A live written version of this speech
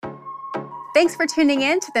Thanks for tuning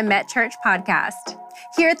in to the Met Church podcast.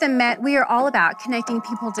 Here at the Met, we are all about connecting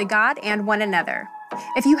people to God and one another.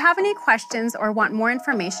 If you have any questions or want more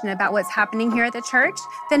information about what's happening here at the church,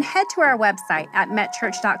 then head to our website at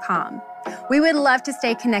metchurch.com. We would love to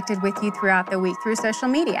stay connected with you throughout the week through social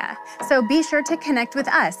media, so be sure to connect with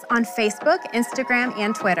us on Facebook, Instagram,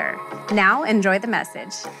 and Twitter. Now, enjoy the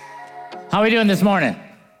message. How are we doing this morning?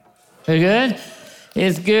 We good?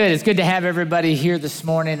 It's good. It's good to have everybody here this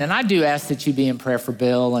morning. And I do ask that you be in prayer for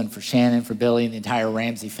Bill and for Shannon, for Billy, and the entire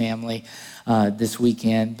Ramsey family this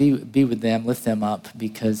weekend. Be with them, lift them up,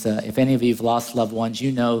 because if any of you have lost loved ones,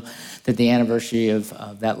 you know that the anniversary of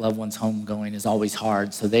that loved one's homegoing is always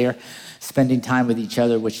hard. So they're spending time with each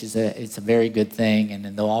other, which is it's a very good thing. And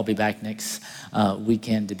then they'll all be back next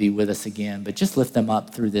weekend to be with us again. But just lift them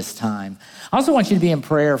up through this time. I also want you to be in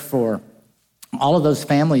prayer for all of those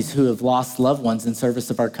families who have lost loved ones in service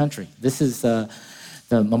of our country. This is the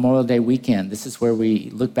Memorial Day weekend. This is where we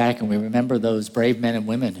look back and we remember those brave men and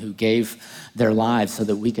women who gave their lives so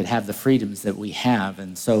that we could have the freedoms that we have.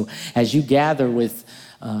 And so as you gather with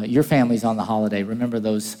your families on the holiday, remember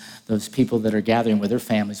those people that are gathering with their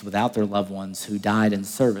families without their loved ones who died in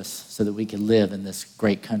service so that we could live in this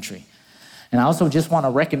great country. And I also just want to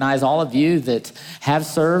recognize all of you that have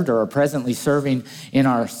served or are presently serving in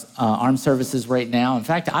our armed services right now. In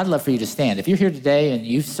fact, I'd love for you to stand. If you're here today and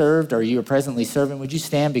you've served or you are presently serving, would you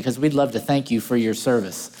stand? Because we'd love to thank you for your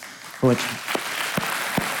service.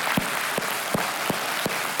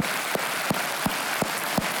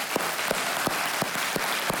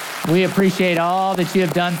 We appreciate all that you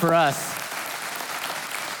have done for us.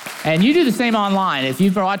 And you do the same online. If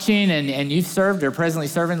you've been watching and you've served or presently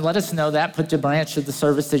serving, let us know that. Put the branch of the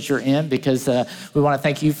service that you're in, because we want to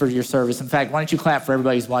thank you for your service. In fact, why don't you clap for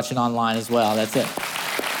everybody who's watching online as well? That's it.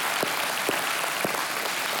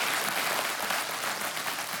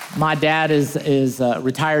 My dad is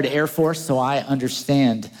retired Air Force, so I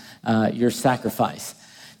understand your sacrifice.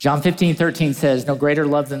 John 15:13 says, "No greater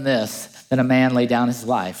love than this, that a man lay down his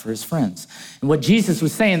life for his friends." And what Jesus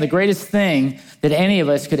was saying, the greatest thing that any of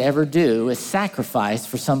us could ever do is sacrifice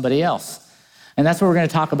for somebody else. And that's what we're going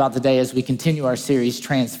to talk about today as we continue our series,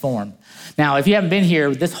 Transform. Now, if you haven't been here,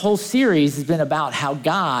 this whole series has been about how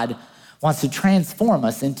God wants to transform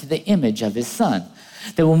us into the image of his Son.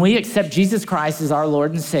 That when we accept Jesus Christ as our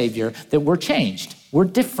Lord and Savior, that we're changed, we're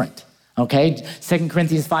different. Okay, 2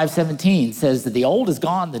 Corinthians 5:17 says that the old is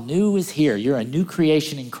gone, the new is here. You're a new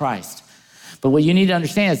creation in Christ. But what you need to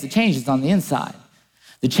understand is the change is on the inside.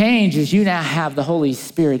 The change is you now have the Holy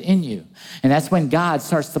Spirit in you. And that's when God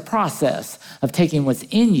starts the process of taking what's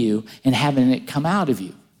in you and having it come out of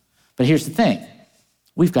you. But here's the thing.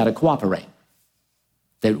 We've got to cooperate.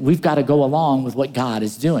 That we've got to go along with what God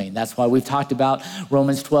is doing. That's why we've talked about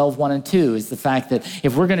Romans 12:1-2, is the fact that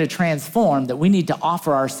if we're going to transform, that we need to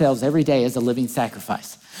offer ourselves every day as a living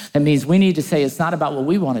sacrifice. That means we need to say it's not about what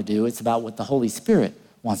we want to do, it's about what the Holy Spirit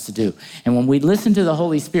wants to do. And when we listen to the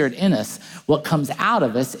Holy Spirit in us, what comes out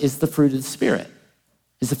of us is the fruit of the Spirit.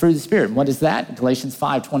 It's the fruit of the Spirit. And what is that? Galatians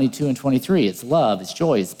 5:22-23. It's love, it's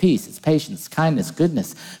joy, it's peace, it's patience, kindness,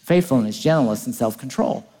 goodness, faithfulness, gentleness, and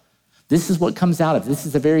self-control. This is what comes out of it. This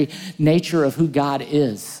is the very nature of who God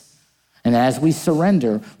is. And as we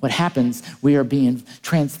surrender, what happens, we are being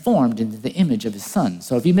transformed into the image of his Son.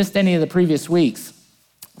 So if you missed any of the previous weeks,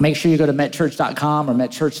 make sure you go to metchurch.com or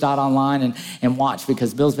metchurch.online and watch,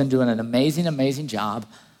 because Bill's been doing an amazing, amazing job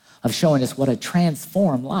of showing us what a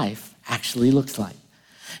transformed life actually looks like.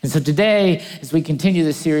 And so today, as we continue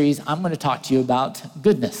this series, I'm going to talk to you about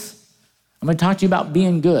goodness. I'm going to talk to you about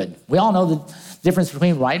being good. We all know the difference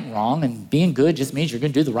between right and wrong, and being good just means you're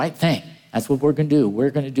going to do the right thing. That's what we're going to do. We're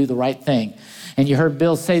going to do the right thing. And you heard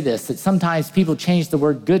Bill say this, that sometimes people change the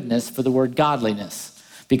word goodness for the word godliness.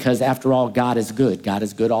 Because after all, God is good. God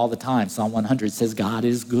is good all the time. Psalm 100 says God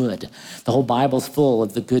is good. The whole Bible's full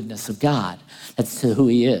of the goodness of God. That's who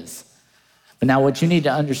he is. But now what you need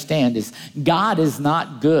to understand is God is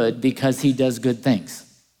not good because he does good things,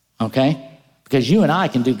 okay? Because you and I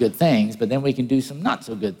can do good things, but then we can do some not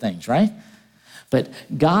so good things, right? But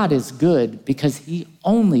God is good because he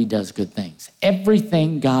only does good things.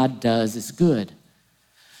 Everything God does is good.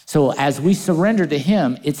 So as we surrender to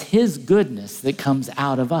him, it's his goodness that comes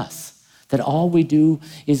out of us, that all we do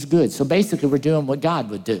is good. So basically, we're doing what God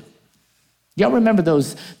would do. Y'all remember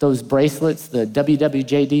those bracelets, the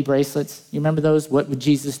WWJD bracelets? You remember those? What would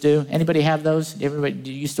Jesus do? Anybody have those?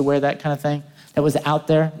 Everybody used to wear that kind of thing? That was out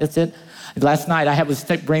there? That's it? Last night, I was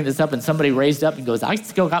bringing this up, and somebody raised up and goes, I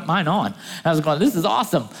still got mine on. And I was going, this is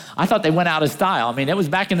awesome. I thought they went out of style. I mean, it was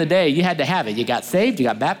back in the day. You had to have it. You got saved, you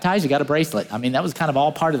got baptized, you got a bracelet. I mean, that was kind of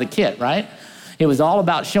all part of the kit, right? It was all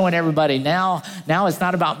about showing everybody, now it's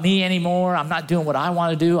not about me anymore. I'm not doing what I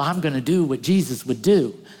want to do. I'm going to do what Jesus would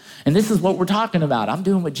do. And this is what we're talking about. I'm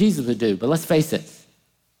doing what Jesus would do. But let's face it,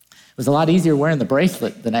 it was a lot easier wearing the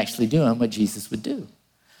bracelet than actually doing what Jesus would do.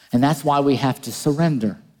 And that's why we have to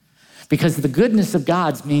surrender. Because the goodness of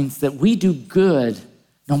God means that we do good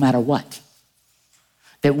no matter what.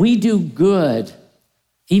 That we do good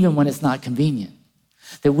even when it's not convenient.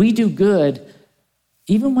 That we do good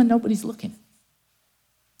even when nobody's looking.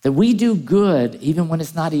 That we do good even when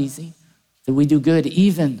it's not easy. That we do good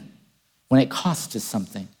even when it costs us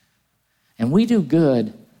something. And we do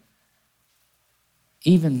good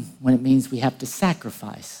even when it means we have to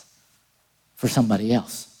sacrifice for somebody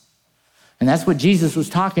else. And that's what Jesus was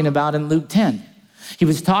talking about in Luke 10. He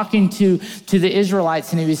was talking to the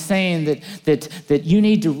Israelites, and he was saying that you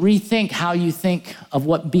need to rethink how you think of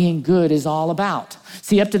what being good is all about.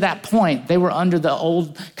 See, up to that point, they were under the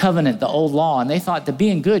old covenant, the old law, and they thought that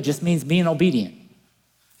being good just means being obedient.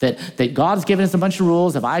 That God's given us a bunch of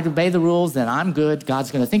rules. If I obey the rules, then I'm good.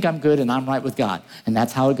 God's going to think I'm good, and I'm right with God. And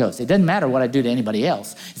that's how it goes. It doesn't matter what I do to anybody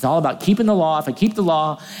else. It's all about keeping the law. If I keep the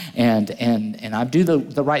law and I do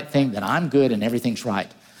the right thing, then I'm good and everything's right.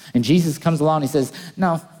 And Jesus comes along and he says,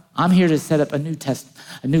 no, I'm here to set up a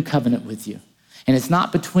new covenant with you. And it's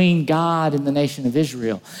not between God and the nation of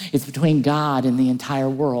Israel. It's between God and the entire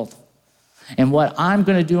world. And what I'm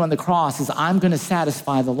going to do on the cross is I'm going to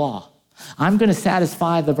satisfy the law. I'm going to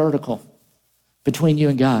satisfy the vertical between you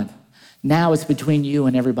and God. Now it's between you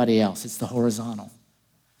and everybody else. It's the horizontal.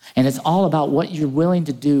 And it's all about what you're willing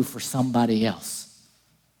to do for somebody else.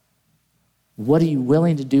 What are you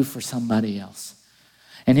willing to do for somebody else?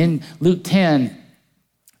 And in Luke 10,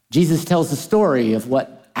 Jesus tells the story of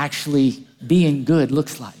what actually being good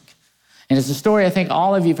looks like. And it's a story I think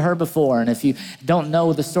all of you have heard before. And if you don't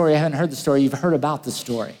know the story, haven't heard the story, you've heard about the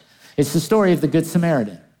story. It's the story of the Good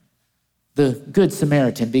Samaritan. The Good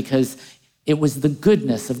Samaritan, because it was the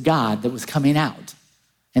goodness of God that was coming out.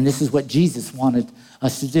 And this is what Jesus wanted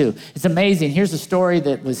us to do. It's amazing. Here's a story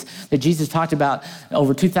that Jesus talked about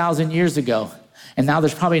over 2,000 years ago. And now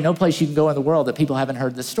there's probably no place you can go in the world that people haven't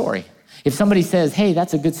heard this story. If somebody says, hey,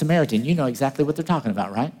 that's a Good Samaritan, you know exactly what they're talking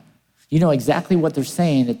about, right? You know exactly what they're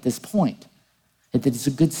saying at this point, that it's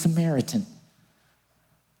a Good Samaritan.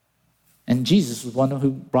 And Jesus was one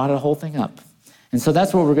who brought the whole thing up. And so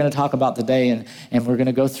that's what we're going to talk about today, and we're going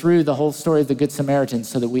to go through the whole story of the Good Samaritan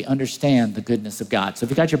so that we understand the goodness of God. So if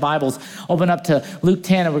you got your Bibles, open up to Luke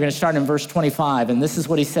 10, and we're going to start in verse 25, and this is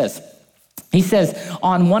what he says. He says,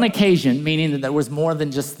 on one occasion, meaning that there was more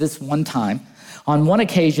than just this one time, on one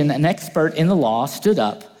occasion, an expert in the law stood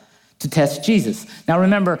up to test Jesus. Now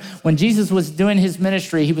remember, when Jesus was doing his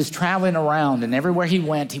ministry, he was traveling around, and everywhere he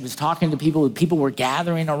went, he was talking to people. People were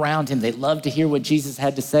gathering around him. They loved to hear what Jesus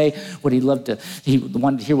had to say, he wanted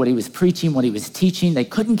to hear what he was preaching, what he was teaching. They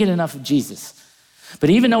couldn't get enough of Jesus. But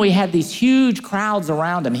even though he had these huge crowds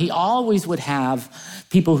around him, he always would have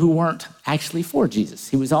people who weren't actually for Jesus.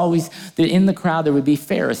 He was always, in the crowd, there would be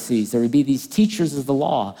Pharisees. There would be these teachers of the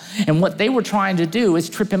law. And what they were trying to do is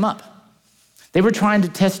trip him up. They were trying to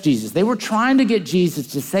test Jesus. They were trying to get Jesus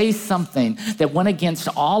to say something that went against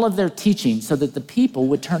all of their teaching so that the people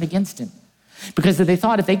would turn against him. Because they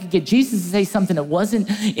thought if they could get Jesus to say something that wasn't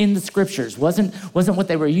in the scriptures, wasn't what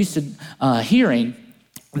they were used to hearing,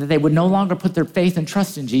 that they would no longer put their faith and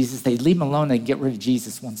trust in Jesus. They'd leave him alone. They'd get rid of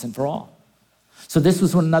Jesus once and for all. So this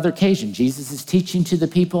was another occasion. Jesus is teaching to the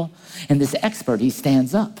people, and this expert, he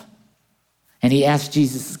stands up, and he asks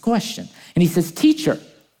Jesus a question. And he says, teacher,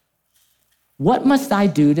 what must I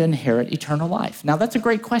do to inherit eternal life? Now, that's a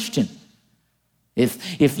great question.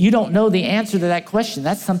 If you don't know the answer to that question,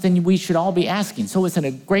 that's something we should all be asking. So it's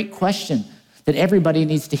a great question that everybody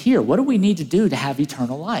needs to hear. What do we need to do to have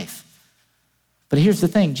eternal life? But here's the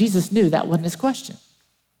thing. Jesus knew that wasn't his question.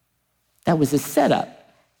 That was a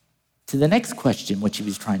setup to the next question, which he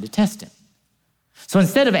was trying to test him. So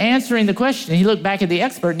instead of answering the question, he looked back at the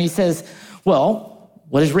expert and he says, well,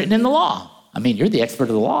 what is written in the law? I mean, you're the expert of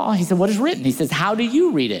the law. He said, what is written? He says, how do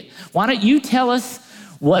you read it? Why don't you tell us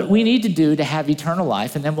what we need to do to have eternal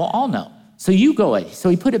life, and then we'll all know. So you go away. So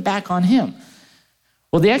he put it back on him.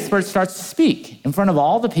 Well, the expert starts to speak in front of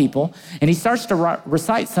all the people, and he starts to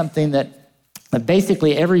recite something that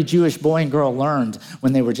basically every Jewish boy and girl learned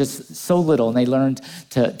when they were just so little, and they learned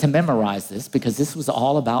to memorize this because this was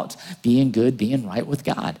all about being good, being right with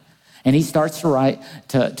God. And he starts to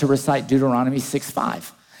recite Deuteronomy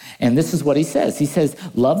 6:5. And this is what he says. He says,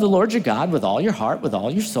 love the Lord your God with all your heart, with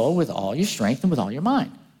all your soul, with all your strength, and with all your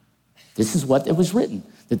mind. This is what it was written,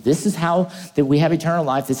 that this is how that we have eternal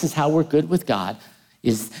life. This is how we're good with God,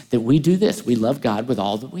 is that we do this. We love God with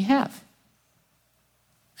all that we have.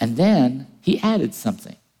 And then he added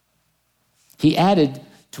something. He added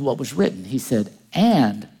to what was written. He said,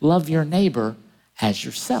 and love your neighbor as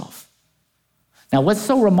yourself. Now, what's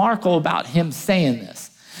so remarkable about him saying this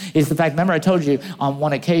is the fact, remember I told you on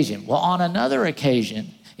one occasion. Well, on another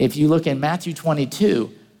occasion, if you look in Matthew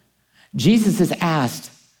 22, Jesus is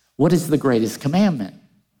asked, what is the greatest commandment?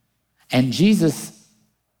 And Jesus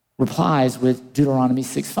replies with Deuteronomy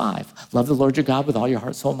 6:5. Love the Lord your God with all your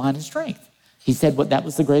heart, soul, mind, and strength. He said that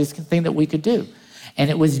was the greatest thing that we could do. And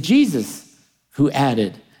it was Jesus who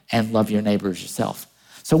added, and love your neighbor as yourself.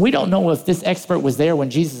 So we don't know if this expert was there when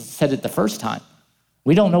Jesus said it the first time.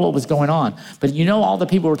 We don't know what was going on. But all the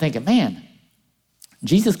people were thinking, man,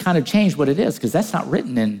 Jesus kind of changed what it is, because that's not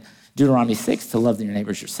written in Deuteronomy 6 to love your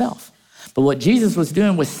neighbor as yourself. But what Jesus was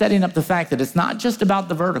doing was setting up the fact that it's not just about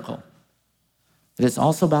the vertical, but it's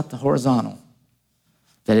also about the horizontal.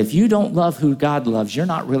 That if you don't love who God loves, you're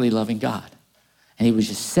not really loving God. And he was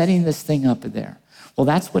just setting this thing up there. Well,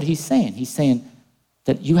 that's what he's saying. He's saying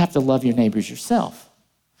that you have to love your neighbors yourself.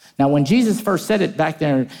 Now, when Jesus first said it back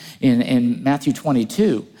there in Matthew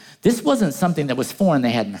 22, this wasn't something that was foreign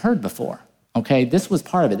they hadn't heard before, okay? This was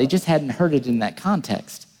part of it. They just hadn't heard it in that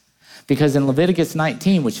context. Because in Leviticus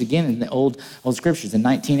 19, which again in the old scriptures, in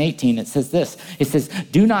 19:18, it says this. It says,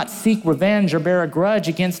 do not seek revenge or bear a grudge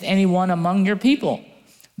against anyone among your people,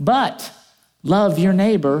 but love your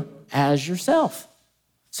neighbor as yourself.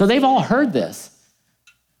 So they've all heard this.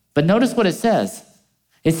 But notice what it says.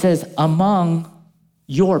 It says, among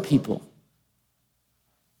your people.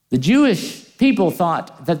 The Jewish people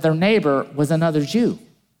thought that their neighbor was another Jew.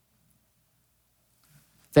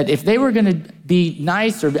 That if they were going to be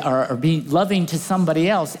nice or be loving to somebody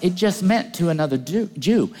else, it just meant to another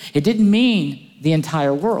Jew. It didn't mean the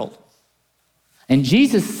entire world. And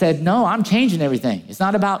Jesus said, no, I'm changing everything. It's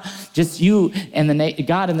not about just you and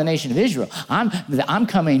God and the nation of Israel. I'm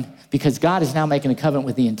coming because God is now making a covenant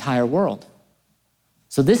with the entire world.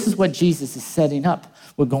 So this is what Jesus is setting up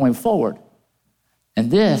with going forward.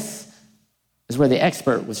 And this is where the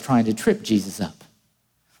expert was trying to trip Jesus up.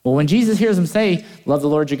 Well, when Jesus hears him say, love the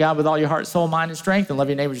Lord your God with all your heart, soul, mind, and strength, and love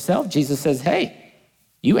your neighbor yourself, Jesus says, hey,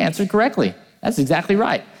 you answered correctly. That's exactly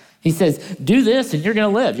right. He says, do this and you're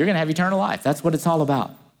going to live. You're going to have eternal life. That's what it's all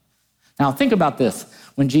about. Now, think about this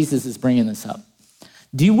when Jesus is bringing this up.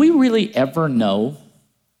 Do we really ever know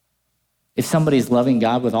if somebody's loving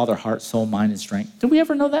God with all their heart, soul, mind, and strength? Do we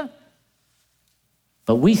ever know that?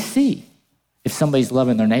 But we see if somebody's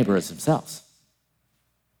loving their neighbor as themselves.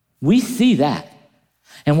 We see that.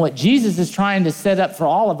 And what Jesus is trying to set up for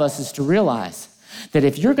all of us is to realize that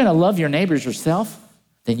if you're going to love your neighbors yourself,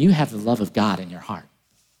 then you have the love of God in your heart.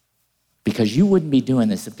 Because you wouldn't be doing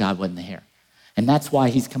this if God wasn't here. And that's why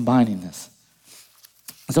he's combining this.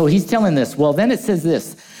 So he's telling this. Well, then it says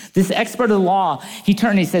this expert of the law, he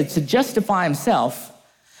turned and he said, to justify himself,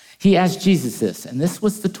 he asked Jesus this. And this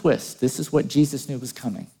was the twist. This is what Jesus knew was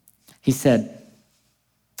coming. He said,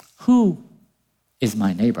 who is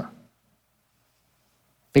my neighbor?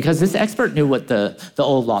 Because this expert knew what the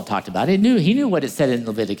old law talked about. He knew what it said in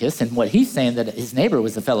Leviticus, and what he's saying that his neighbor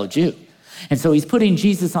was a fellow Jew. And so he's putting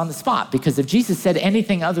Jesus on the spot, because if Jesus said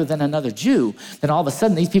anything other than another Jew, then all of a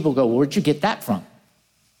sudden these people go, well, where'd you get that from?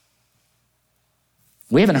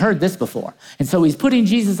 We haven't heard this before. And so he's putting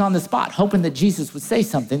Jesus on the spot, hoping that Jesus would say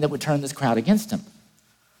something that would turn this crowd against him.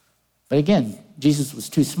 But again, Jesus was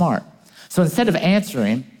too smart. So instead of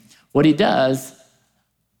answering, what he does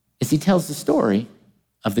is he tells the story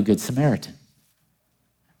of the Good Samaritan.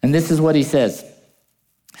 And this is what he says.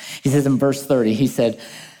 He says in verse 30, he said,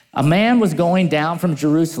 a man was going down from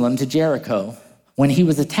Jerusalem to Jericho when he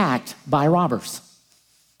was attacked by robbers.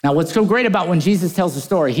 Now, what's so great about when Jesus tells a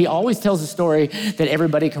story, he always tells a story that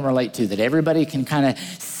everybody can relate to, that everybody can kind of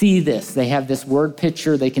see this. They have this word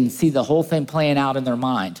picture. They can see the whole thing playing out in their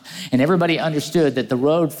mind. And everybody understood that the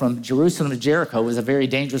road from Jerusalem to Jericho was a very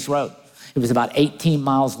dangerous road. It was about 18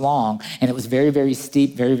 miles long, and it was very, very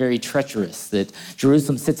steep, very, very treacherous. That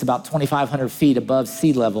Jerusalem sits about 2,500 feet above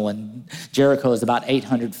sea level, and Jericho is about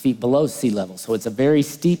 800 feet below sea level. So it's a very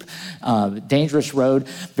steep, dangerous road,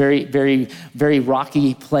 very, very, very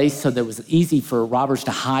rocky place, so that it was easy for robbers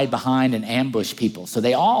to hide behind and ambush people. So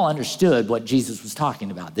they all understood what Jesus was talking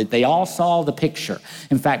about, that they all saw the picture.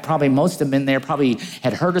 In fact, probably most of them in there probably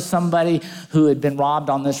had heard of somebody who had been robbed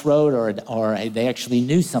on this road, or they actually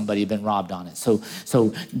knew somebody had been robbed on it.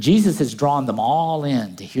 So Jesus has drawn them all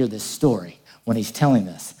in to hear this story when he's telling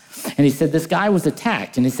this. And he said this guy was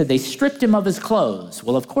attacked, and he said they stripped him of his clothes.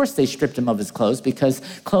 Well, of course they stripped him of his clothes, because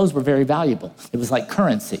clothes were very valuable. It was like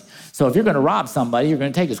currency. So if you're going to rob somebody, you're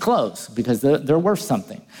going to take his clothes, because they're worth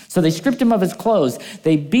something. So they stripped him of his clothes.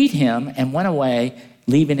 They beat him and went away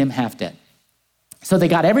leaving him half dead. So they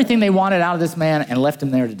got everything they wanted out of this man and left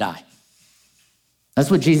him there to die.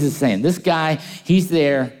 That's what Jesus is saying. This guy, he's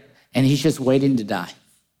there and he's just waiting to die.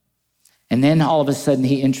 And then all of a sudden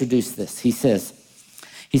he introduced this. He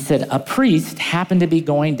said, a priest happened to be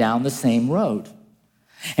going down the same road.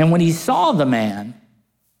 And when he saw the man,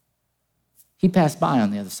 he passed by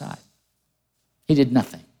on the other side. He did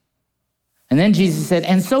nothing. And then Jesus said,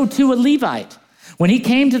 and so too a Levite. When he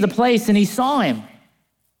came to the place and he saw him,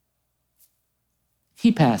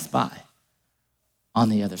 he passed by on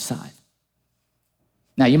the other side.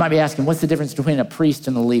 Now, you might be asking, what's the difference between a priest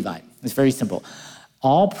and a Levite? It's very simple.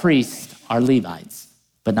 All priests are Levites,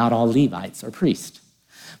 but not all Levites are priests.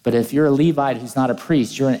 But if you're a Levite who's not a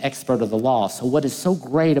priest, you're an expert of the law. So what is so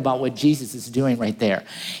great about what Jesus is doing right there?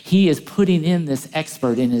 He is putting in this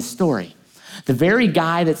expert in his story. The very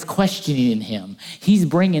guy that's questioning him, he's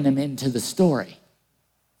bringing him into the story.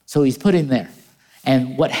 So he's put him there.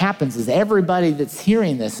 And what happens is everybody that's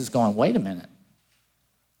hearing this is going, wait a minute.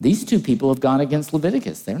 These two people have gone against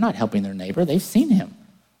Leviticus. They're not helping their neighbor. They've seen him.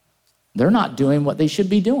 They're not doing what they should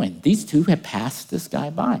be doing. These two have passed this guy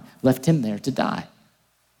by, left him there to die.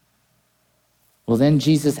 Well, then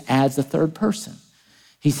Jesus adds a third person.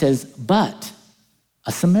 He says, but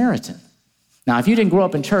a Samaritan. Now, if you didn't grow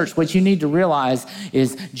up in church, what you need to realize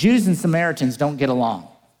is Jews and Samaritans don't get along.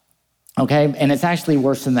 Okay, and it's actually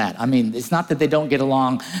worse than that. I mean, it's not that they don't get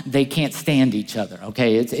along, they can't stand each other,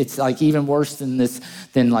 okay? It's like even worse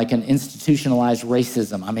than like an institutionalized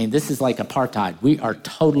racism. I mean, this is like apartheid. We are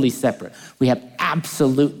totally separate. We have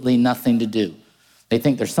absolutely nothing to do. They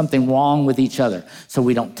think there's something wrong with each other. So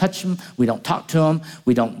we don't touch them, we don't talk to them,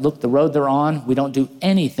 we don't look the road they're on, we don't do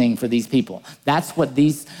anything for these people. That's what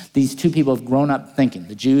these two people have grown up thinking,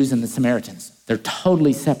 the Jews and the Samaritans. They're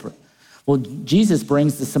totally separate. Well, Jesus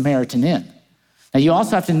brings the Samaritan in. Now, you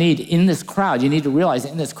also have to in this crowd, you need to realize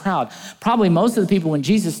in this crowd, probably most of the people, when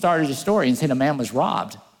Jesus started his story and said a man was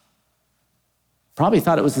robbed, probably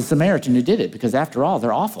thought it was the Samaritan who did it, because after all,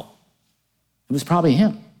 they're awful. It was probably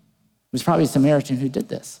him. It was probably a Samaritan who did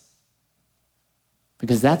this,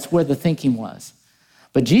 because that's where the thinking was.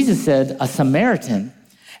 But Jesus said a Samaritan,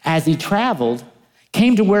 as he traveled,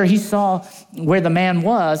 came to where he saw where the man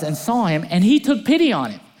was and saw him, and he took pity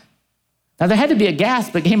on him. Now, there had to be a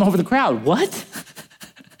gasp that came over the crowd. What?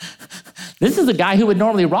 This is the guy who would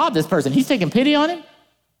normally rob this person. He's taking pity on him?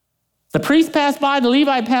 The priest passed by, the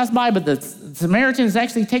Levite passed by, but the Samaritan is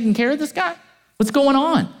actually taking care of this guy? What's going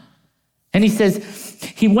on? And he says,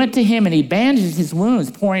 he went to him and he bandaged his wounds,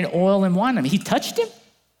 pouring oil and wine on him. He touched him?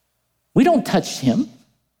 We don't touch him.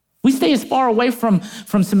 We stay as far away from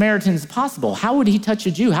Samaritans as possible. How would he touch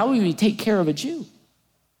a Jew? How would he take care of a Jew?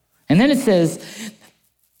 And then it says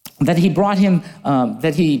that he brought him,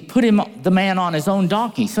 that he put the man on his own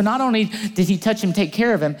donkey. So not only did he touch him, take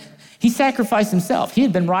care of him, he sacrificed himself. He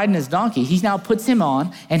had been riding his donkey. He now puts him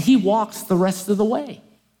on and he walks the rest of the way.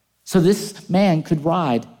 So this man could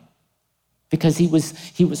ride because he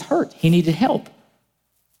was hurt. He needed help.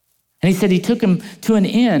 And he said he took him to an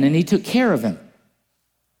inn and he took care of him.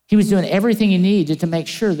 He was doing everything he needed to make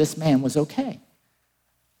sure this man was okay.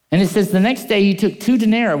 And it says the next day he took 2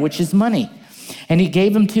 denarii, which is money, and he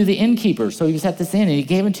gave him to the innkeeper. So he was at this inn and he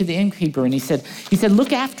gave him to the innkeeper and he said,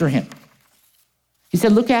 look after him. He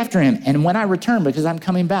said, look after him. And when I return, because I'm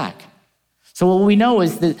coming back. So what we know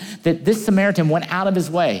is that this Samaritan went out of his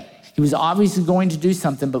way. He was obviously going to do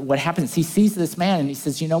something, but what happens, he sees this man and he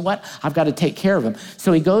says, you know what? I've got to take care of him.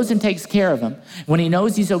 So he goes and takes care of him. When he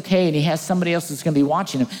knows he's okay and he has somebody else that's going to be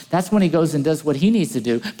watching him, that's when he goes and does what he needs to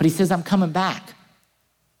do. But he says, I'm coming back.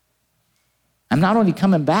 I'm not only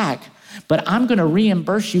coming back, but I'm going to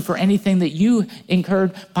reimburse you for anything that you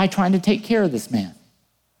incurred by trying to take care of this man.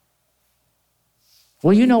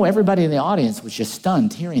 Well, you know, everybody in the audience was just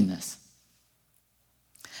stunned hearing this.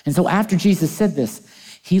 And so after Jesus said this,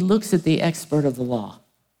 he looks at the expert of the law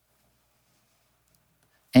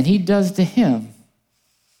and he does to him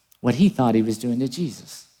what he thought he was doing to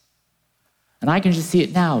Jesus. And I can just see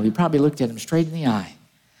it now. He probably looked at him straight in the eye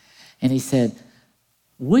and he said,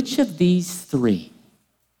 which of these three,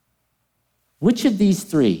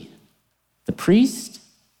 the priest,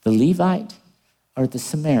 the Levite, or the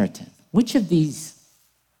Samaritan, which of these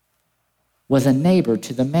was a neighbor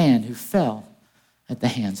to the man who fell at the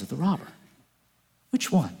hands of the robber? Which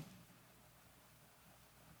one?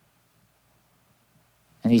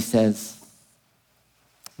 And he says,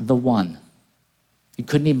 the one. He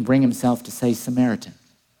couldn't even bring himself to say Samaritan.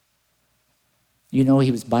 You know, he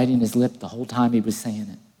was biting his lip the whole time he was saying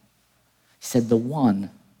it. He said, the one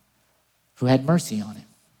who had mercy on him.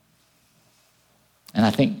 And I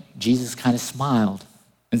think Jesus kind of smiled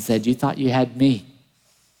and said, you thought you had me.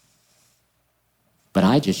 But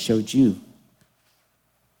I just showed you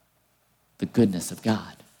the goodness of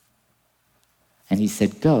God. And he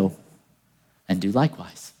said, go and do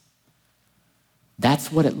likewise.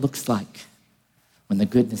 That's what it looks like when the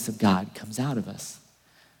goodness of God comes out of us.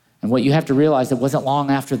 And what you have to realize, it wasn't long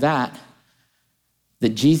after that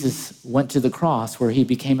Jesus went to the cross where he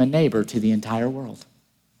became a neighbor to the entire world.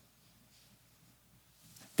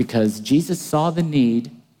 Because Jesus saw the need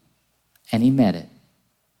and he met it.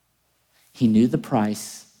 He knew the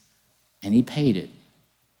price and he paid it.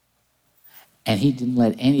 And he didn't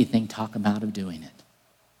let anything talk him out of doing it.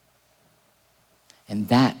 And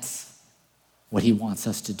that's what he wants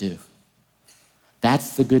us to do.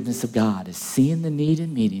 That's the goodness of God, is seeing the need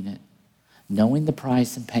and meeting it, knowing the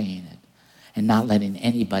price and paying it, and not letting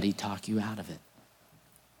anybody talk you out of it.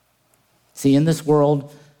 See, in this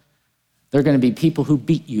world, there are going to be people who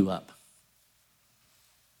beat you up.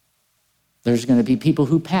 There's going to be people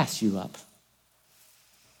who pass you up.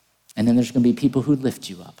 And then there's going to be people who lift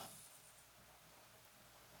you up.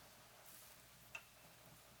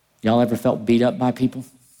 Y'all ever felt beat up by people?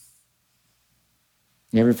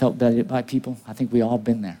 You ever felt beat up by people? I think we all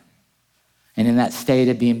been there. And in that state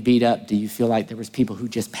of being beat up, do you feel like there was people who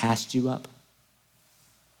just passed you up?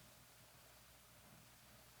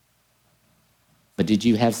 But did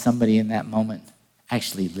you have somebody in that moment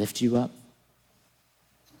actually lift you up?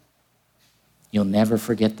 You'll never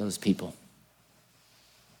forget those people.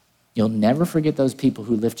 You'll never forget those people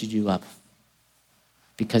who lifted you up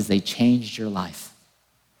because they changed your life.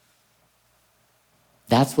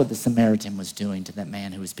 That's what the Samaritan was doing to that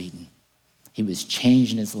man who was beaten. He was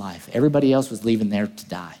changing his life. Everybody else was leaving there to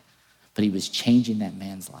die, but he was changing that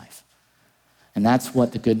man's life. And that's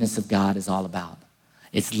what the goodness of God is all about.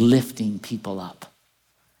 It's lifting people up.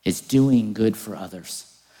 It's doing good for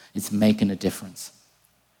others. It's making a difference.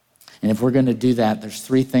 And if we're going to do that, there's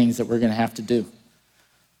 3 things that we're going to have to do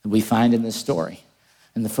that we find in this story.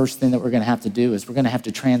 And the first thing that we're going to have to do is we're going to have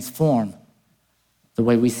to transform the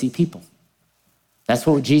way we see people. That's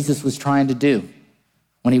what Jesus was trying to do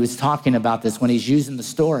when he was talking about this, when he's using the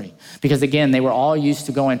story. Because again, they were all used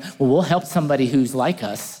to going, well, we'll help somebody who's like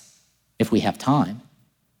us if we have time.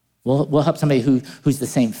 We'll help somebody who's the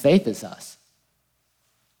same faith as us.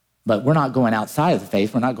 But we're not going outside of the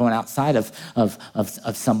faith. We're not going outside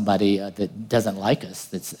of somebody that doesn't like us,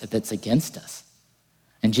 that's against us.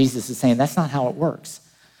 And Jesus is saying that's not how it works.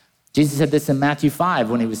 Jesus said this in Matthew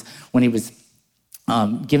 5 when he was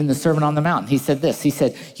giving the Sermon on the Mount. He said this. He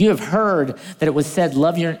said, you have heard that it was said,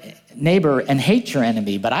 love your neighbor and hate your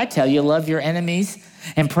enemy. But I tell you, love your enemies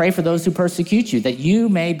and pray for those who persecute you, that you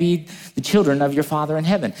may be the children of your Father in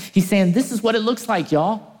heaven. He's saying this is what it looks like,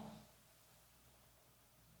 y'all.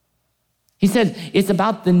 He said, it's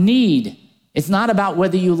about the need. It's not about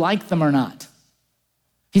whether you like them or not.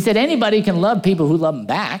 He said, anybody can love people who love them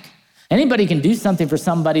back. Anybody can do something for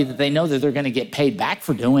somebody that they know that they're going to get paid back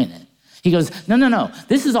for doing it. He goes, no.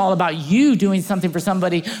 This is all about you doing something for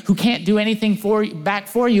somebody who can't do anything back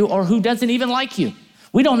for you or who doesn't even like you.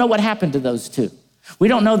 We don't know what happened to those two. We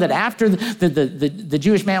don't know that after the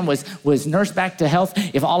Jewish man was nursed back to health,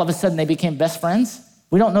 if all of a sudden they became best friends.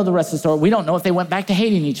 We don't know the rest of the story. We don't know if they went back to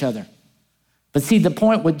hating each other. But see, the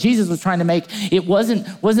point, what Jesus was trying to make, it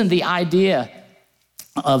wasn't the idea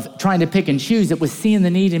of trying to pick and choose. It was seeing the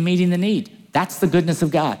need and meeting the need. That's the goodness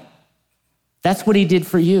of God. That's what he did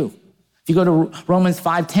for you. If you go to Romans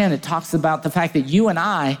 5:10, it talks about the fact that you and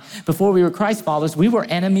I, before we were Christ followers, we were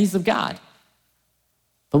enemies of God.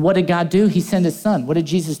 But what did God do? He sent his son. What did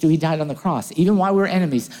Jesus do? He died on the cross, even while we were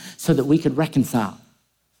enemies, so that we could reconcile,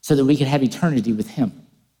 so that we could have eternity with him.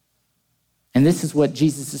 And this is what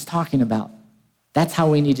Jesus is talking about. That's how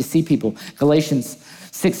we need to see people. Galatians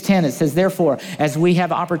 6:10, it says, therefore, as we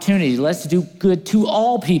have opportunity, let's do good to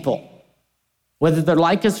all people, whether they're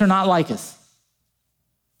like us or not like us,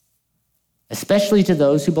 especially to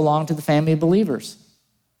those who belong to the family of believers.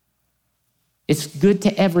 It's good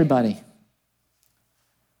to everybody.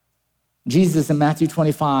 Jesus in Matthew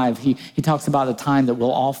 25, he talks about a time that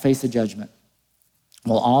we'll all face a judgment.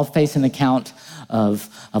 We'll all face an account of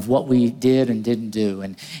what we did and didn't do.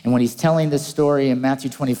 And when he's telling this story in Matthew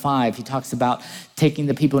 25, he talks about taking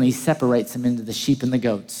the people and he separates them into the sheep and the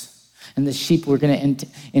goats. And the sheep were going to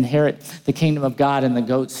inherit the kingdom of God and the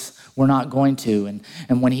goats were not going to.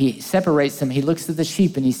 And when he separates them, he looks at the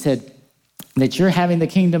sheep and he said that you're having the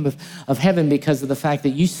kingdom of heaven because of the fact that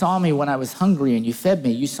you saw me when I was hungry and you fed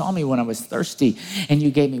me. You saw me when I was thirsty and you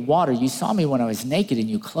gave me water. You saw me when I was naked and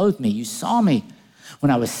you clothed me. You saw me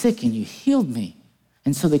when I was sick and you healed me.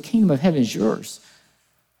 And so the kingdom of heaven is yours.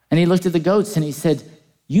 And he looked at the goats and he said,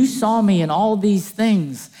 you saw me in all these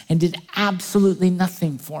things and did absolutely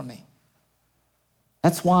nothing for me.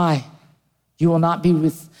 That's why you will not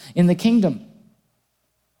be in the kingdom.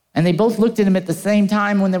 And they both looked at him at the same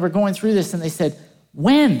time when they were going through this, and they said,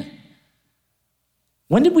 when?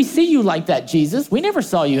 When did we see you like that, Jesus? We never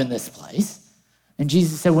saw you in this place. And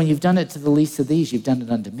Jesus said, when you've done it to the least of these, you've done it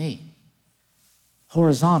unto me.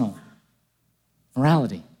 Horizontal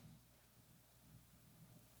morality.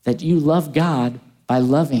 That you love God by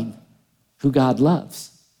loving who God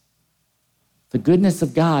loves. The goodness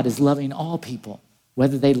of God is loving all people,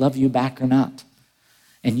 whether they love you back or not.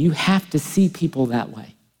 And you have to see people that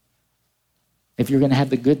way if you're going to have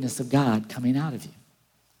the goodness of God coming out of you.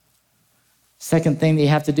 Second thing that you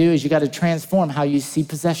have to do is you got to transform how you see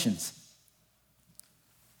possessions.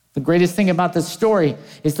 The greatest thing about this story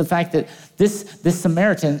is the fact that this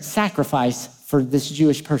Samaritan sacrificed for this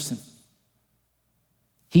Jewish person.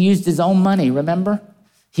 He used his own money, remember?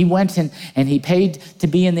 He went and he paid to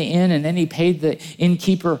be in the inn, and then he paid the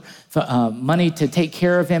innkeeper for, money to take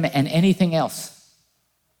care of him and anything else.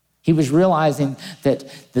 He was realizing that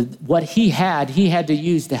what he had to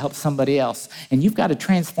use to help somebody else. And you've got to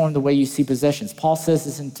transform the way you see possessions. Paul says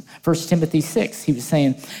this in 1 Timothy 6. He was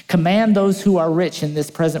saying, command those who are rich in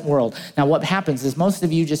this present world. Now what happens is most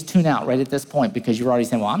of you just tune out right at this point because you're already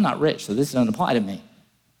saying, well, I'm not rich, so this doesn't apply to me.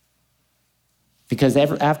 Because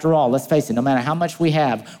after all, let's face it, no matter how much we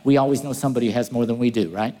have, we always know somebody who has more than we do,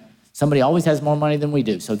 right? Somebody always has more money than we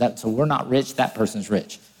do. So we're not rich, that person's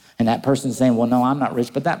rich. And that person's saying, well, no, I'm not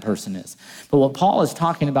rich, but that person is. But what Paul is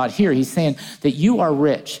talking about here, he's saying that you are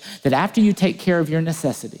rich, that after you take care of your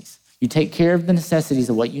necessities, you take care of the necessities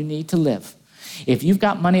of what you need to live. If you've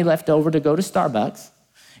got money left over to go to Starbucks,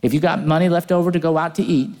 if you've got money left over to go out to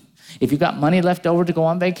eat, if you've got money left over to go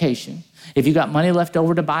on vacation, if you've got money left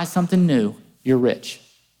over to buy something new, you're rich.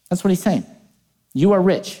 That's what he's saying. You are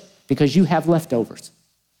rich because you have leftovers.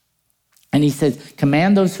 And he says,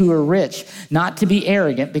 command those who are rich not to be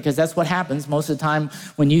arrogant, because that's what happens most of the time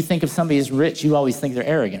when you think of somebody as rich, you always think they're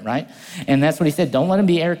arrogant, right? And that's what he said, don't let them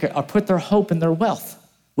be arrogant or put their hope in their wealth,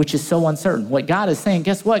 which is so uncertain. What God is saying,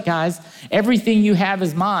 guess what, guys? Everything you have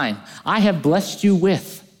is mine. I have blessed you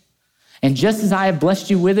with. And just as I have blessed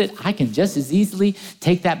you with it, I can just as easily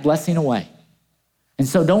take that blessing away. And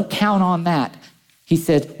so don't count on that. He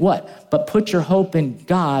said, what? But put your hope in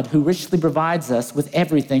God, who richly provides us with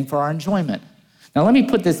everything for our enjoyment. Now, let me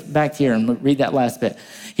put this back here and read that last bit.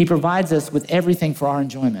 He provides us with everything for our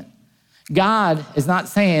enjoyment. God is not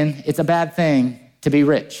saying it's a bad thing to be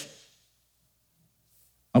rich.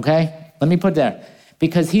 Okay? Let me put that.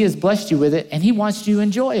 Because he has blessed you with it, and he wants you to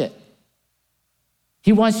enjoy it.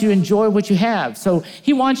 He wants you to enjoy what you have. So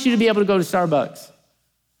he wants you to be able to go to Starbucks.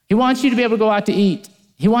 He wants you to be able to go out to eat.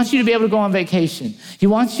 He wants you to be able to go on vacation. He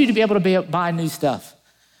wants you to be able to buy new stuff.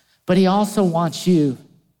 But he also wants you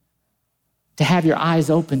to have your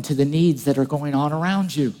eyes open to the needs that are going on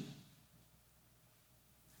around you.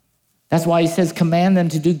 That's why he says, command them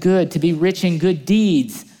to do good, to be rich in good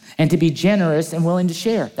deeds, and to be generous and willing to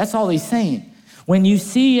share. That's all he's saying. When you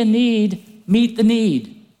see a need, meet the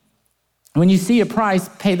need. When you see a price,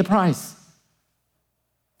 pay the price.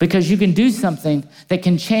 Because you can do something that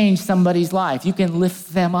can change somebody's life. You can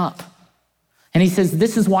lift them up. And he says,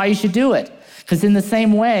 this is why you should do it. Because in the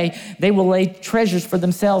same way, they will lay treasures for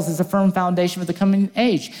themselves as a firm foundation for the coming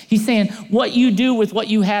age. He's saying, what you do with what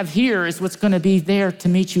you have here is what's going to be there to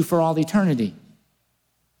meet you for all eternity.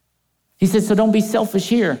 He says, so don't be selfish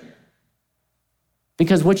here.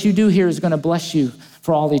 Because what you do here is going to bless you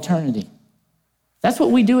for all eternity. That's what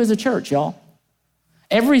we do as a church, y'all.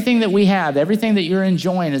 Everything that we have, everything that you're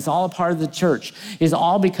enjoying is all a part of the church, is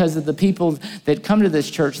all because of the people that come to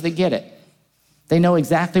this church that get it. They know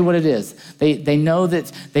exactly what it is. They know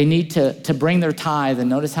that they need to bring their tithe. And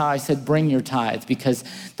notice how I said bring your tithe, because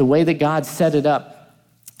the way that God set it up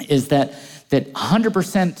is that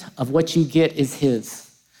 100% of what you get is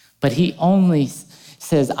his. But he only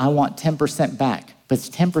says, I want 10% back, but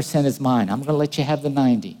 10% is mine. I'm gonna let you have the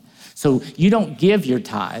 90. So you don't give your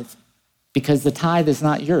tithe, because the tithe is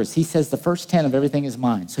not yours. He says the first 10 of everything is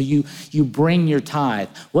mine. So you bring your tithe.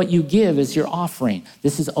 What you give is your offering.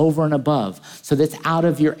 This is over and above. So that's out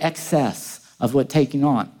of your excess of what taking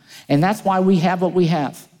on. And that's why we have what we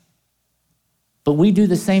have. But we do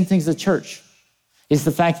the same things as a church. It's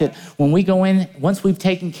the fact that when we go in, once we've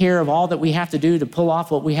taken care of all that we have to do to pull off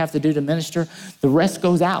what we have to do to minister, the rest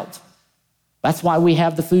goes out. That's why we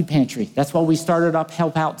have the food pantry. That's why we started up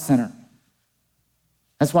Help Out Center.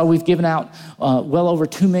 That's why we've given out well over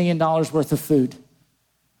 $2 million worth of food.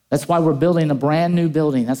 That's why we're building a brand new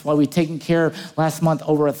building. That's why we've taken care of, last month,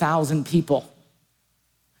 over 1,000 people.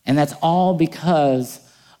 And that's all because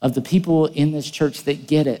of the people in this church that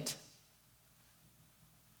get it.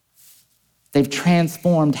 They've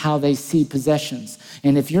transformed how they see possessions.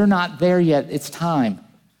 And if you're not there yet, it's time.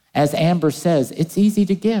 As Amber says, it's easy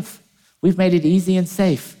to give. We've made it easy and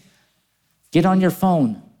safe. Get on your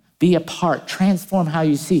phone, be a part, transform how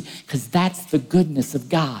you see, because that's the goodness of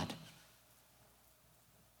God.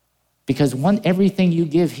 Because everything you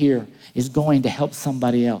give here is going to help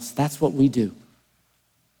somebody else. That's what we do.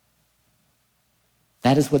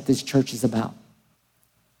 That is what this church is about.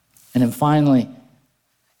 And then finally,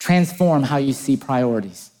 transform how you see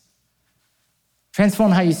priorities.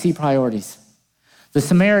 Transform how you see priorities. The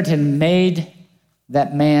Samaritan made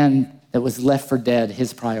that man that was left for dead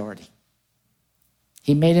his priority.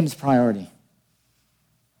 He made him his priority.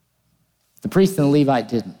 The priest and the Levite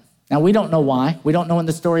didn't. Now, we don't know why. We don't know in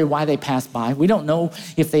the story why they passed by. We don't know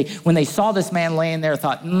if when they saw this man laying there,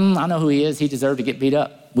 thought, I know who he is. He deserved to get beat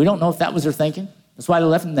up. We don't know if that was their thinking. That's why they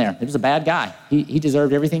left him there. He was a bad guy. He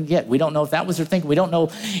deserved everything to get. We don't know if that was their thinking. We don't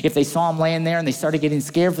know if they saw him laying there and they started getting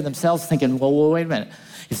scared for themselves, thinking, well, wait a minute.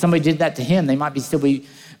 If somebody did that to him, they might still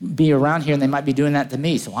be around here and they might be doing that to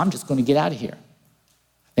me. So I'm just going to get out of here.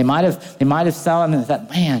 They might have saw him and thought,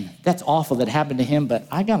 man, that's awful that happened to him, but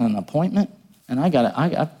I got an appointment and I've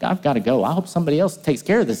got to go. I hope somebody else takes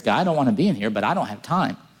care of this guy. I don't want to be in here, but I don't have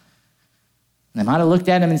time. And they might have looked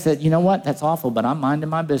at him and said, you know what? That's awful, but I'm minding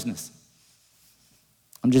my business.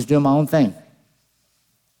 I'm just doing my own thing.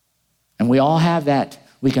 And we all have that.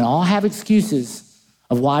 We can all have excuses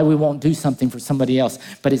of why we won't do something for somebody else.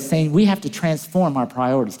 But it's saying we have to transform our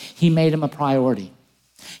priorities. He made him a priority.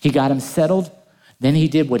 He got him settled. Then he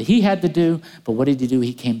did what he had to do. But what did he do?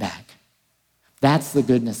 He came back. That's the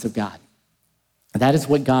goodness of God. That is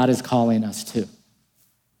what God is calling us to.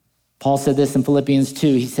 Paul said this in Philippians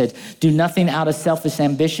 2. He said, do nothing out of selfish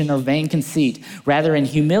ambition or vain conceit. Rather, in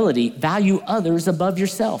humility, value others above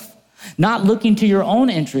yourself, not looking to your own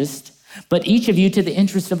interest, but each of you to the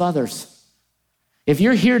interest of others. If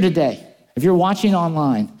you're here today, if you're watching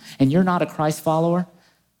online and you're not a Christ follower,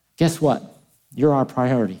 guess what? You're our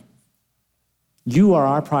priority. You are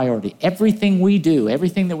our priority. Everything we do,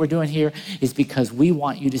 everything that we're doing here is because we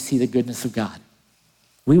want you to see the goodness of God.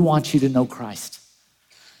 We want you to know Christ.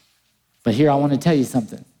 But here I want to tell you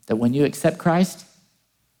something, that when you accept Christ,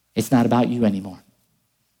 it's not about you anymore.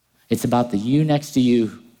 It's about the you next to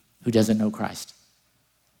you who doesn't know Christ.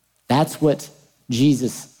 That's what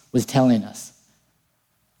Jesus was telling us,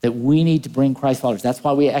 that we need to bring Christ followers. That's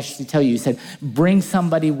why we actually tell you, he said, bring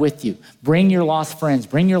somebody with you. Bring your lost friends,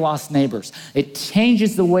 bring your lost neighbors. It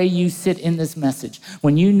changes the way you sit in this message.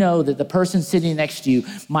 When you know that the person sitting next to you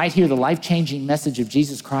might hear the life-changing message of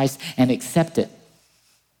Jesus Christ and accept it.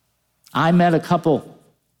 I met a couple,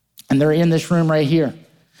 and they're in this room right here,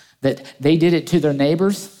 that they did it to their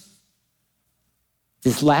neighbors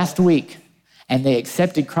this last week, and they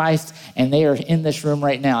accepted Christ, and they are in this room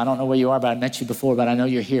right now. I don't know where you are, but I met you before, but I know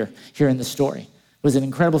you're here in the story. It was an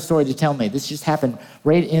incredible story to tell me. This just happened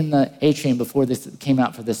right in the atrium before this came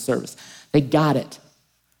out for this service. They got it.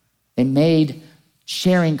 They made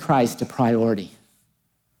sharing Christ a priority.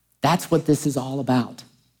 That's what this is all about.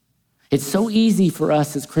 It's so easy for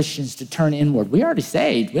us as Christians to turn inward. We're already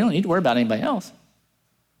saved. We don't need to worry about anybody else.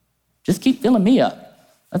 Just keep filling me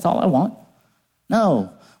up. That's all I want.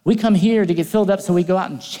 No, we come here to get filled up so we go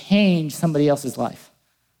out and change somebody else's life.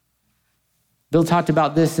 Bill talked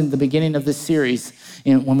about this in the beginning of this series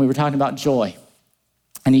when we were talking about joy.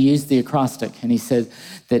 And he used the acrostic, and he said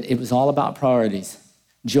that it was all about priorities.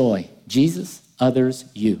 Joy, Jesus, others,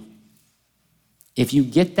 you. If you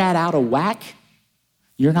get that out of whack,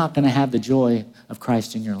 you're not going to have the joy of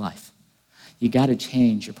Christ in your life. You got to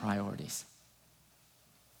change your priorities.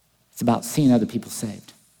 It's about seeing other people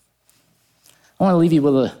saved. I want to leave you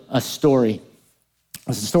with a story. It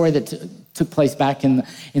was a story that took place back in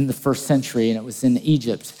the first century, and it was in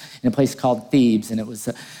Egypt, in a place called Thebes, and it was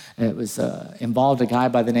involved a guy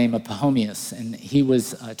by the name of Pachomius, and he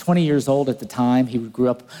was 20 years old at the time. He grew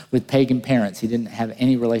up with pagan parents. He didn't have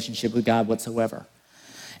any relationship with God whatsoever.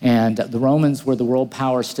 And the Romans were the world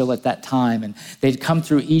power still at that time. And they'd come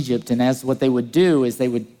through Egypt. And as what they would do is they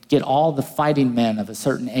would get all the fighting men of a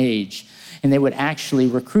certain age. And they would actually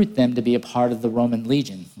recruit them to be a part of the Roman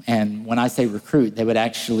legion. And when I say recruit, they would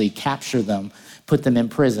actually capture them, put them in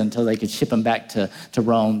prison until they could ship them back to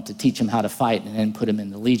Rome to teach them how to fight and then put them in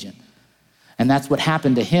the legion. And that's what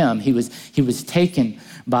happened to him. He was taken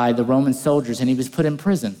by the Roman soldiers and he was put in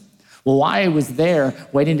prison. Well, while he was there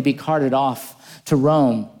waiting to be carted off to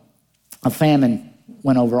Rome, a famine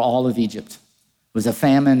went over all of Egypt. It was a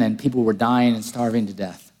famine and people were dying and starving to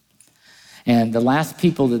death. And the last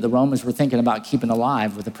people that the Romans were thinking about keeping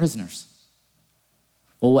alive were the prisoners.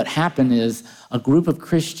 Well, what happened is a group of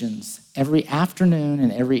Christians every afternoon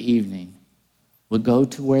and every evening would go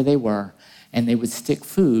to where they were, and they would stick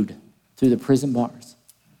food through the prison bars.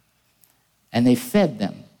 And they fed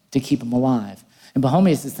them to keep them alive. And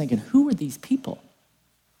Pachomius is thinking, who are these people?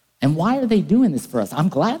 And why are they doing this for us? I'm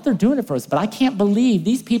glad they're doing it for us, but I can't believe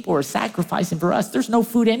these people are sacrificing for us. There's no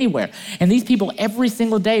food anywhere. And these people every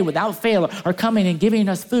single day without fail are coming and giving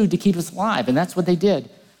us food to keep us alive. And that's what they did.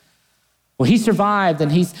 Well, he survived,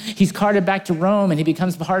 and he's carted back to Rome, and he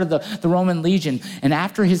becomes part of the Roman legion. And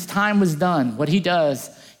after his time was done, what he does,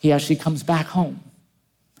 he actually comes back home,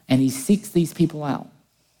 and he seeks these people out.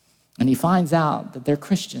 And he finds out that they're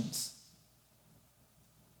Christians.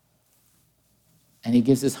 And he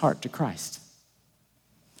gives his heart to Christ.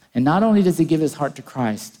 And not only does he give his heart to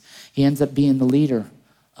Christ, he ends up being the leader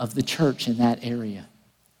of the church in that area.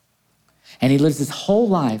 And he lives his whole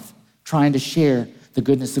life trying to share the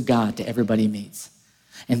goodness of God to everybody he meets.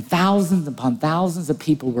 And thousands upon thousands of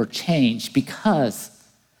people were changed because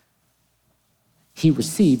he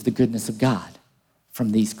received the goodness of God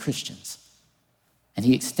from these Christians. And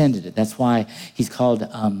he extended it. That's why he's called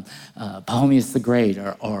Pachomius the Great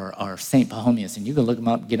or Saint Pachomius. And you can look him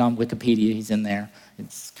up, get on Wikipedia, he's in there.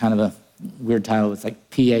 It's kind of a weird title. It's like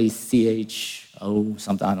Pacho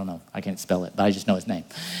something, I don't know. I can't spell it, but I just know his name.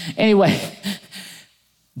 Anyway,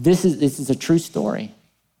 this is a true story.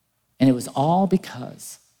 And it was all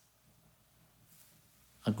because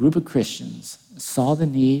a group of Christians saw the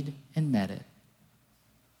need and met it,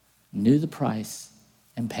 knew the price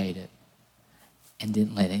and paid it, and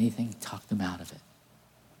didn't let anything talk them out of it.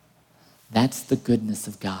 That's the goodness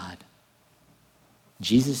of God.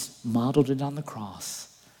 Jesus modeled it on the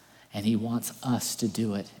cross, and he wants us to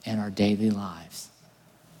do it in our daily lives.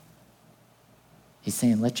 He's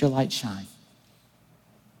saying, let your light shine.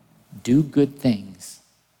 Do good things.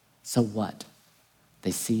 So what?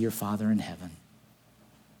 They see your Father in heaven.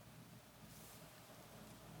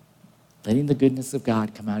 Letting the goodness of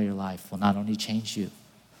God come out of your life will not only change you,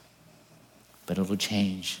 but it'll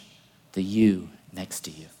change the you next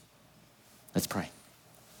to you. Let's pray.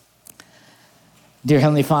 Dear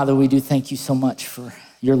Heavenly Father, we do thank you so much for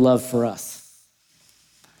your love for us.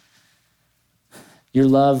 Your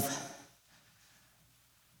love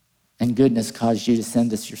and goodness caused you to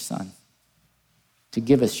send us your Son, to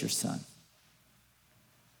give us your Son.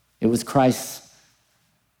 It was Christ's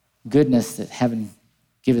goodness that heaven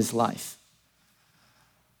give his life.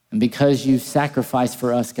 And because you sacrificed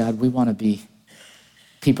for us, God, we want to be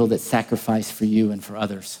people that sacrifice for you and for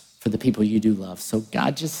others, for the people you do love. So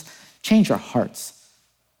God, just change our hearts.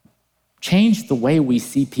 Change the way we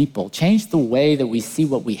see people. Change the way that we see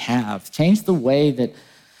what we have. Change the way that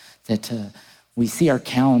we see our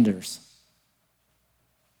calendars.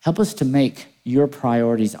 Help us to make your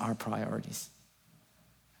priorities our priorities.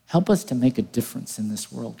 Help us to make a difference in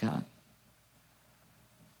this world, God.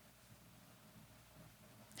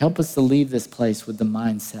 Help us to leave this place with the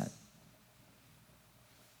mindset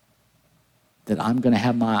that I'm going to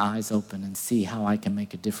have my eyes open and see how I can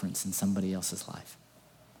make a difference in somebody else's life.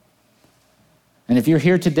 And if you're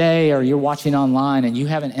here today or you're watching online and you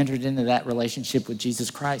haven't entered into that relationship with Jesus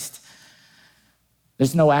Christ,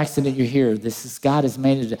 there's no accident you're here. God has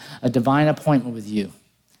made it a divine appointment with you.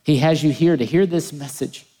 He has you here to hear this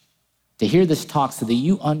message, to hear this talk so that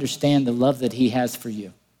you understand the love that he has for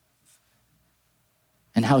you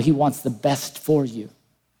and how he wants the best for you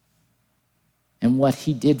and what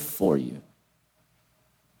he did for you.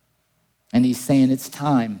 And he's saying, it's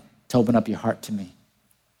time to open up your heart to me.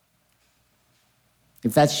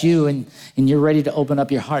 If that's you and you're ready to open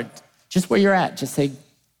up your heart, just where you're at, just say,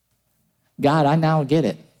 God, I now get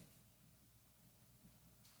it.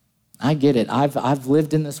 I get it. I've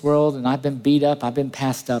lived in this world and I've been beat up, I've been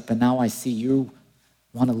passed up, and now I see you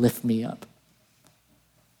want to lift me up.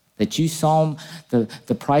 That you saw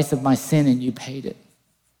the price of my sin and you paid it.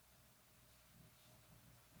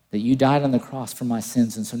 That you died on the cross for my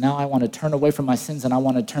sins. And so now I want to turn away from my sins and I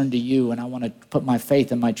want to turn to you and I want to put my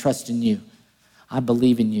faith and my trust in you. I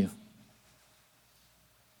believe in you.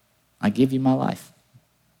 I give you my life.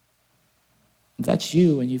 If that's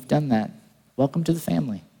you and you've done that, welcome to the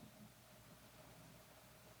family.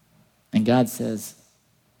 And God says,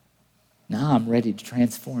 now I'm ready to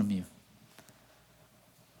transform you.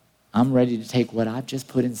 I'm ready to take what I've just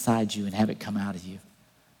put inside you and have it come out of you.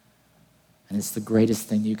 And it's the greatest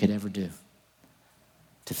thing you could ever do,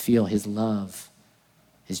 to feel his love,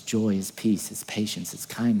 his joy, his peace, his patience, his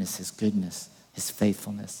kindness, his goodness, his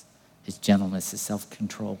faithfulness, his gentleness, his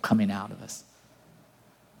self-control coming out of us.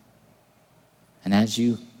 And as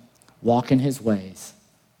you walk in his ways,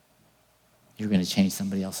 you're going to change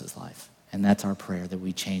somebody else's life. And that's our prayer, that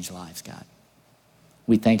we change lives, God.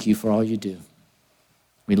 We thank you for all you do.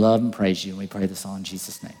 We love and praise you, and we pray this all in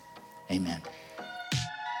Jesus' name. Amen.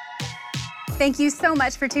 Thank you so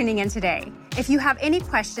much for tuning in today. If you have any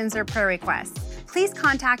questions or prayer requests, please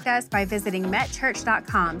contact us by visiting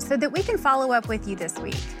metchurch.com so that we can follow up with you this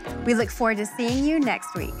week. We look forward to seeing you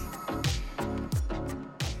next week.